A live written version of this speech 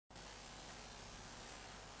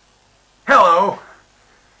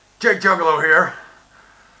Jake Juggalo here.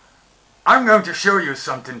 I'm going to show you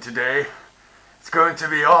something today. It's going to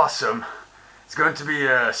be awesome. It's going to be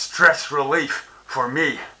a stress relief for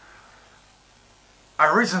me.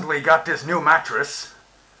 I recently got this new mattress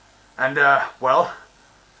and well,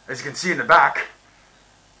 as you can see in the back,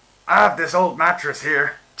 I have this old mattress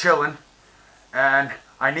here chilling and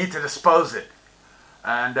I need to dispose it.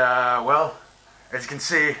 And well, as you can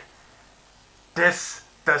see, this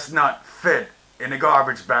does not fit in a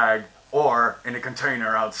garbage bag or in a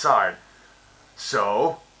container outside.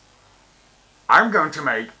 So I'm going to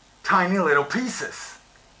make tiny little pieces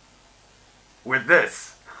with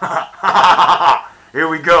this. Here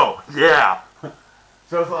we go. Yeah.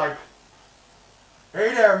 So it's like,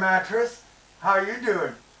 hey there, mattress. How you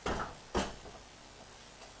doing?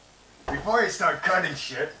 Before you start cutting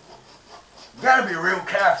shit, you gotta be real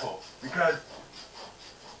careful because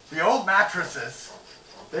the old mattresses,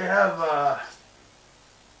 they have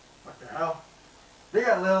what the hell? They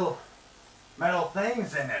got little metal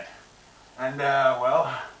things in it. And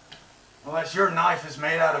well, unless your knife is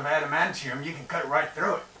made out of adamantium, you can cut right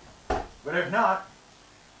through it. But if not,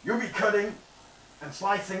 you'll be cutting and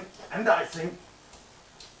slicing and dicing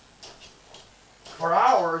for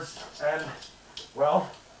hours, and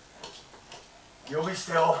well, you'll be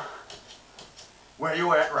still where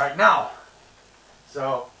you're at right now.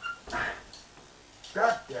 So,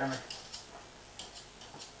 god damn it.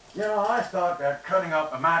 You know, I thought that cutting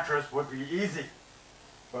up a mattress would be easy.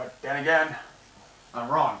 But then again, I'm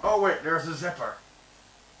wrong. Oh wait, there's a zipper.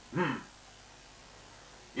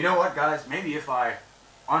 You know what, guys? Maybe if I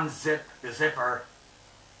unzip the zipper,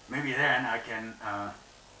 maybe then I can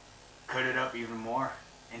cut it up even more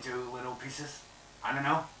into little pieces. I don't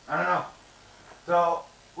know. So,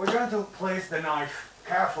 we're going to place the knife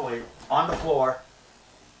carefully on the floor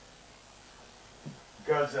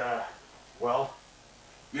because, well,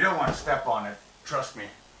 you don't want to step on it. Trust me.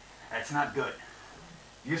 It's not good.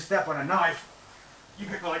 You step on a knife, you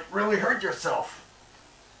could like really hurt yourself.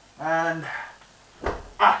 And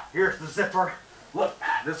here's the zipper. Look,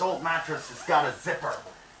 this old mattress has got a zipper.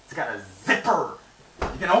 It's got a zipper.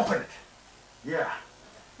 You can open it. Yeah,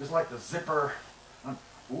 just like the zipper.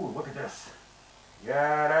 Ooh, look at this.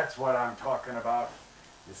 Yeah, that's what I'm talking about.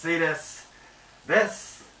 You see this?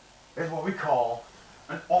 This is what we call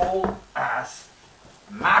an old ass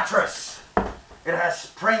mattress. It has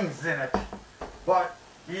springs in it, but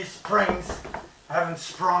these springs haven't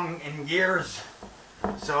sprung in years.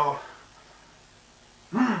 So,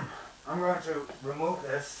 I'm going to remove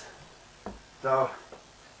this. So,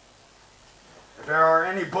 if there are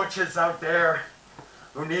any butchers out there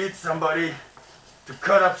who need somebody to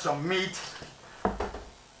cut up some meat,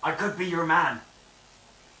 I could be your man.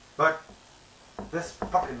 But this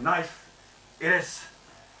fucking knife, it is,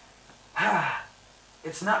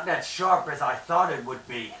 it's not that sharp as I thought it would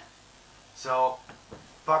be. So,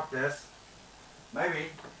 fuck this. Maybe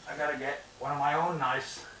I gotta get one of my own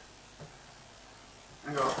knives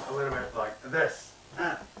and go a little bit like this.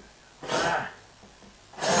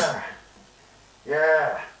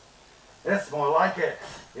 Yeah, that's more like it.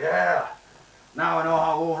 Yeah. Now I know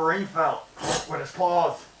how Wolverine felt with his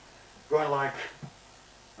claws. Going like,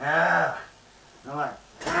 yeah. And like,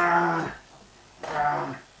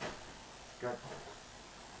 good.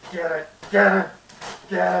 Get it.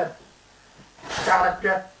 Gotta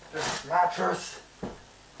get this mattress.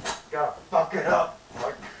 Gotta fuck it up.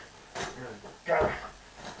 Like, gotta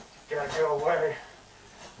get away.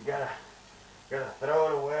 You gotta throw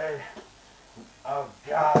it away. Oh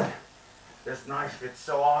God, this knife, it's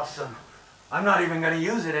so awesome. I'm not even gonna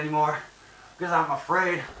use it anymore because I'm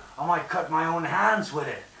afraid I might cut my own hands with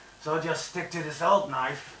it. So I'll just stick to this old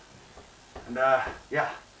knife. And yeah,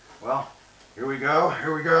 well, here we go.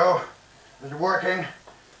 Is it working?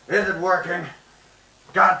 Is it working?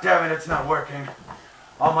 God damn it, it's not working.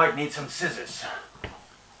 I might need some scissors.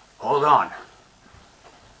 Hold on.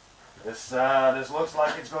 This looks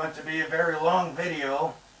like it's going to be a very long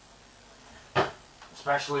video.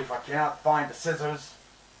 Especially if I can't find the scissors.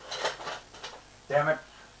 Damn it.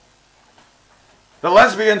 The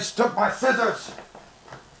lesbians took my scissors.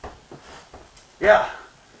 Yeah.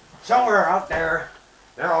 Somewhere out there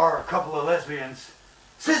are a couple of lesbians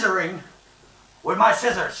scissoring with my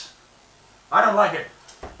scissors. I don't like it.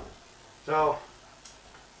 So,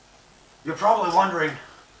 you're probably wondering,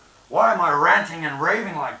 why am I ranting and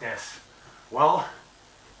raving like this? Well,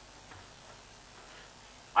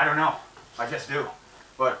 I don't know. I just do.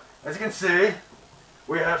 But, as you can see,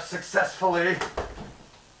 we have successfully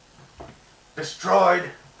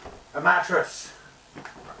destroyed a mattress.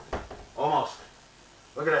 Almost.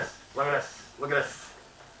 Look at this. Look at this. Look at this.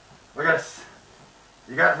 Look at this.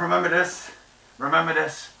 You guys remember this? Remember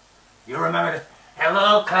this? You remember this?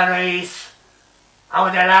 Hello, Clarice. How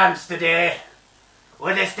are the lambs today?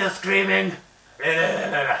 Were they still screaming?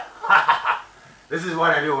 This is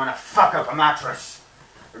what I do when I fuck up a mattress.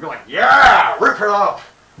 We're going, yeah, rip it up.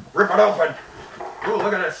 Rip it open. Ooh,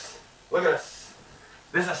 look at this. Look at this.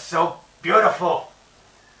 This is so beautiful.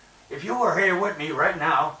 If you were here with me right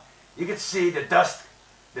now, you could see the dust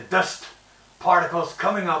particles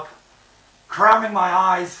coming up, cramming my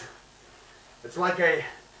eyes. It's like a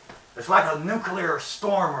nuclear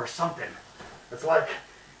storm or something. It's like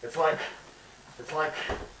the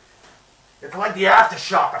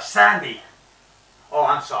aftershock of Sandy. Oh,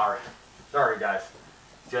 I'm sorry. Sorry, guys.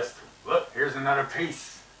 Just, look, here's another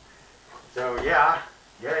piece. So, yeah.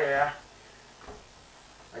 I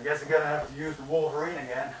guess I'm gonna have to use the Wolverine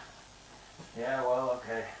again. Yeah, well,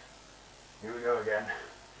 okay. Here we go again.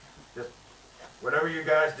 Just, whatever you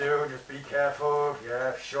guys do, just be careful if you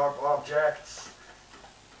have sharp objects.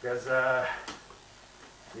 Because,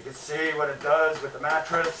 you can see what it does with the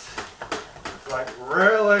mattress. It's like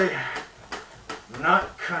really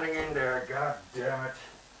not cutting in there. God damn it.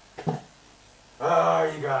 Oh,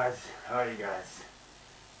 you guys.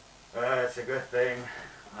 It's a good thing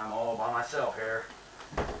I'm all by myself here.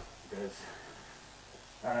 Because,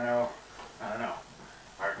 I don't know. I'm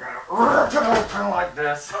gonna rip it open like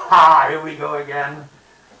this. Ha! Here we go again.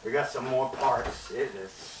 We got some more parts. It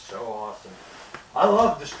is so awesome. I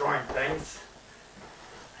love destroying things.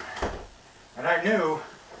 And I knew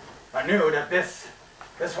that this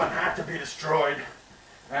one had to be destroyed.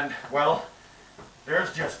 And, well,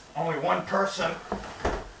 there's just only one person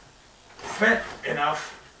fit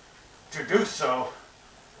enough to do so.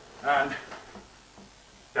 And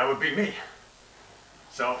that would be me.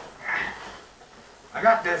 So, I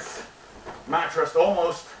got this mattress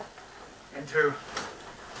almost into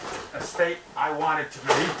a state I want it to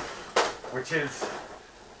be, which is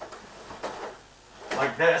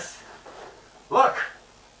like this. Look,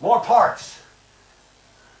 more parts,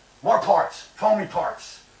 foamy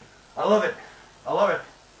parts. I love it.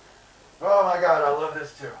 Oh my God, I love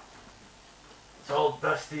this too. It's all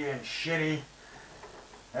dusty and shitty.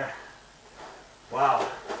 Wow.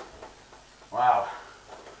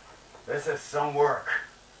 This is some work.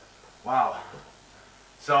 Wow.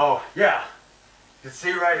 So, yeah, you can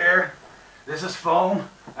see right here, this is foam,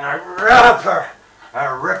 and I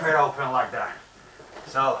rip it open like that.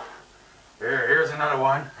 So, here's another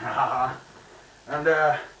one. And,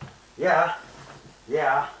 yeah,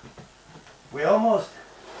 we almost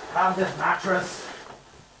have this mattress.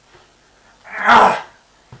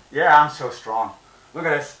 Yeah, I'm so strong. Look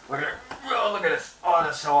at this, look at it. Oh, look at this. Oh,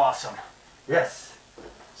 that's so awesome. Yes.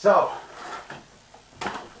 So,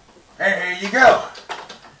 here you go.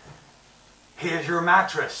 Here's your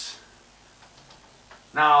mattress.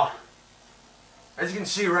 Now, as you can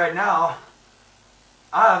see right now,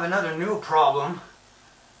 I have another new problem,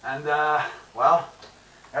 and well,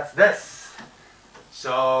 that's this.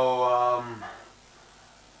 So,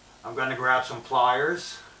 I'm gonna grab some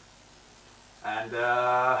pliers, and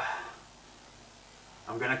I'm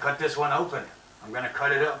gonna cut this one open. I'm gonna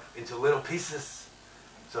cut it up into little pieces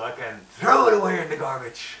so I can throw it away in the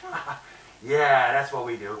garbage. Yeah, that's what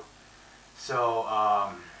we do. So,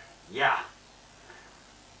 yeah.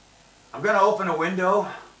 I'm gonna open a window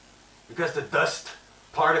because the dust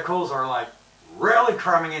particles are like really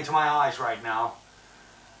cramming into my eyes right now.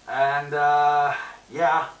 And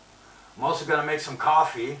yeah, I'm also gonna make some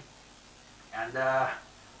coffee. And God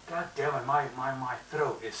damn it, my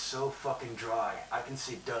throat is so fucking dry. I can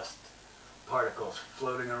see dust particles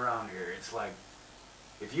floating around here. It's like,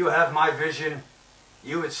 if you have my vision,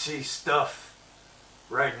 you would see stuff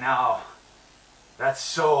right now. That's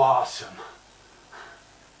so awesome.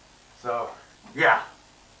 So, yeah.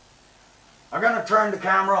 I'm gonna turn the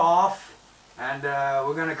camera off, and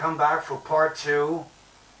we're gonna come back for part 2,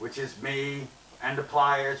 which is me and the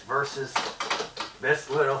pliers versus this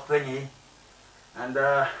little thingy. And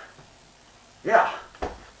yeah,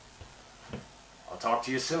 I'll talk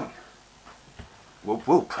to you soon. Whoop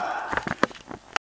whoop.